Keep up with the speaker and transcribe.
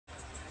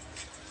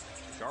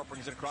Sharpe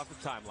brings it across the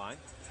timeline.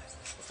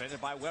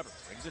 Defended by Weber.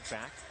 Brings it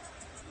back.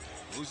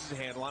 Loses a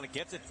handle on it.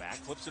 Gets it back.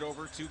 Flips it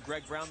over to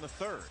Greg Brown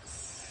III.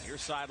 Near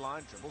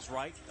sideline. Dribbles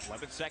right.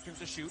 11 seconds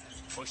to shoot.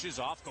 Pushes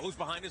off. Goes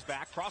behind his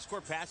back.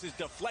 Cross-court pass is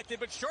deflected,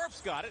 but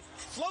Sharpe's got it.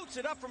 Floats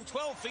it up from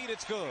 12 feet.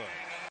 It's good.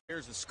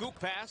 Here's the scoop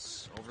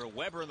pass over to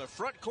Weber in the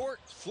front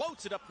court.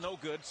 Floats it up. No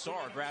good.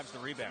 Sarr grabs the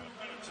rebound.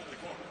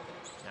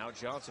 Now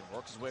Johnson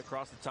works his way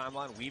across the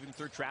timeline, weaving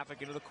through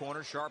traffic into the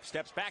corner. Sharpe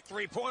steps back.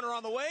 Three-pointer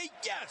on the way.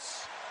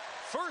 Yes!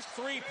 First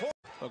three-point.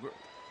 Look,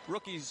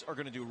 rookies are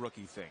going to do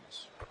rookie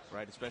things,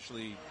 right?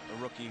 Especially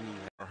a rookie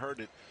who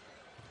heard it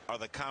are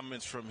the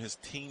comments from his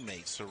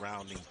teammates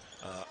surrounding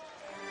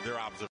their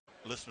observation.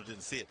 Listener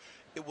didn't see it.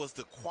 It was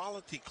the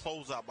quality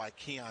closeout by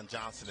Keon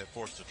Johnson that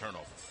forced the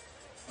turnover.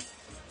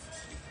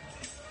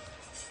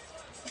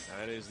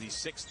 That is the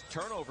 6th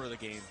turnover of the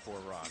game for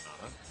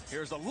Nana.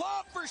 Here's a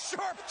lob for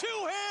Sharpe, 2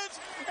 hands,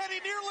 and he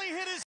nearly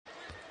hit his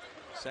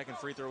second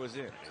free throw is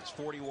in. It's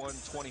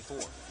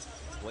 41-24.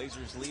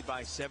 Blazers lead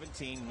by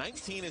 17.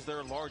 19 is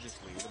their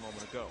largest lead a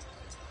moment ago.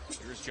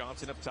 Here's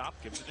Johnson up top,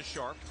 gives it to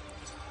Sharpe.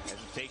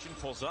 Hesitation,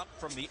 pulls up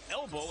from the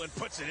elbow and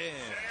puts it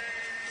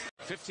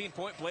in.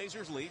 15-point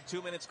Blazers lead,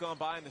 2 minutes gone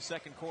by in the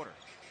second quarter.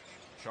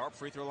 Sharpe,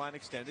 free throw line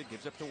extended,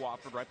 gives up to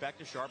Watford, right back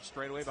to Sharpe,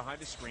 straight away behind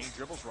the screen,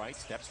 dribbles right,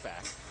 steps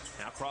back.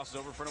 Now crosses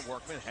over in front of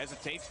Workman,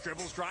 hesitates,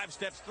 dribbles, drives,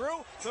 steps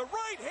through, the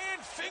right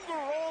hand finger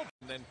roll.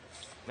 And then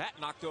that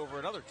knocked over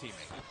another teammate.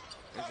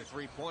 There's a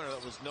three-pointer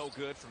that was no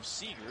good from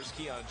Seegers.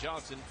 Keon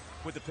Johnson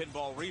with the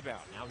pinball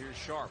rebound. Now here's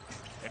Sharpe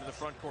into the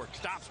front court.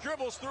 Stops,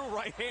 dribbles through,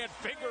 right hand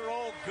finger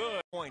roll,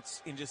 good.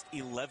 Points in just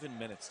 11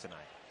 minutes tonight.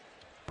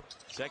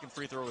 Second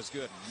free throw was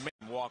good.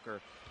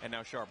 Walker, and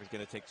now Sharpe is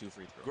going to take 2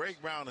 free throws. Greg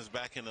Brown is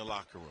back in the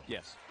locker room.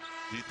 Yes.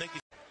 Do you think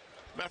he's...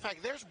 Matter of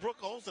fact, there's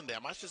Brooke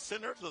Olsendam. I should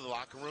send her to the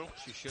locker room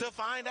to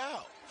find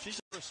out. She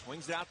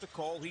swings it out to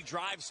Cole. He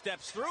drives,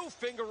 steps through,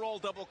 finger roll,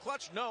 double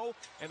clutch, no.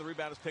 And the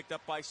rebound is picked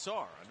up by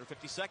Sarr. Under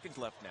 50 seconds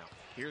left now.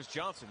 Here's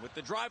Johnson with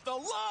the drive, the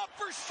lob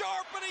for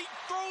Sharpe, and he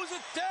throws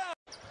it down.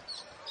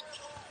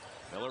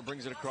 Miller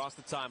brings it across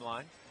the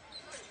timeline.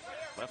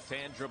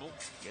 Left-hand dribble,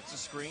 gets a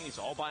screen. He's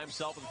all by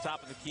himself at the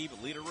top of the key,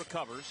 but Leader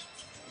recovers.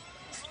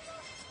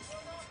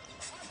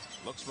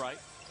 Looks right.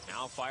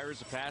 Now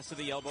fires a pass to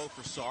the elbow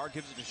for Sarr.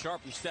 Gives it to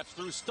Sharpe, who steps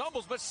through,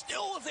 stumbles, but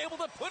still is able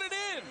to put it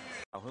in.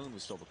 Calhoun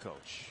was still the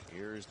coach.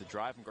 Here's the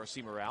drive from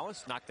Garcia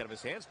Morales. Knocked out of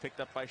his hands, picked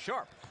up by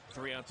Sharpe.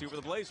 3-on-2 for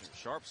the Blazers.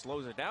 Sharpe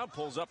slows it down,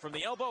 pulls up from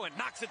the elbow, and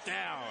knocks it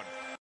down.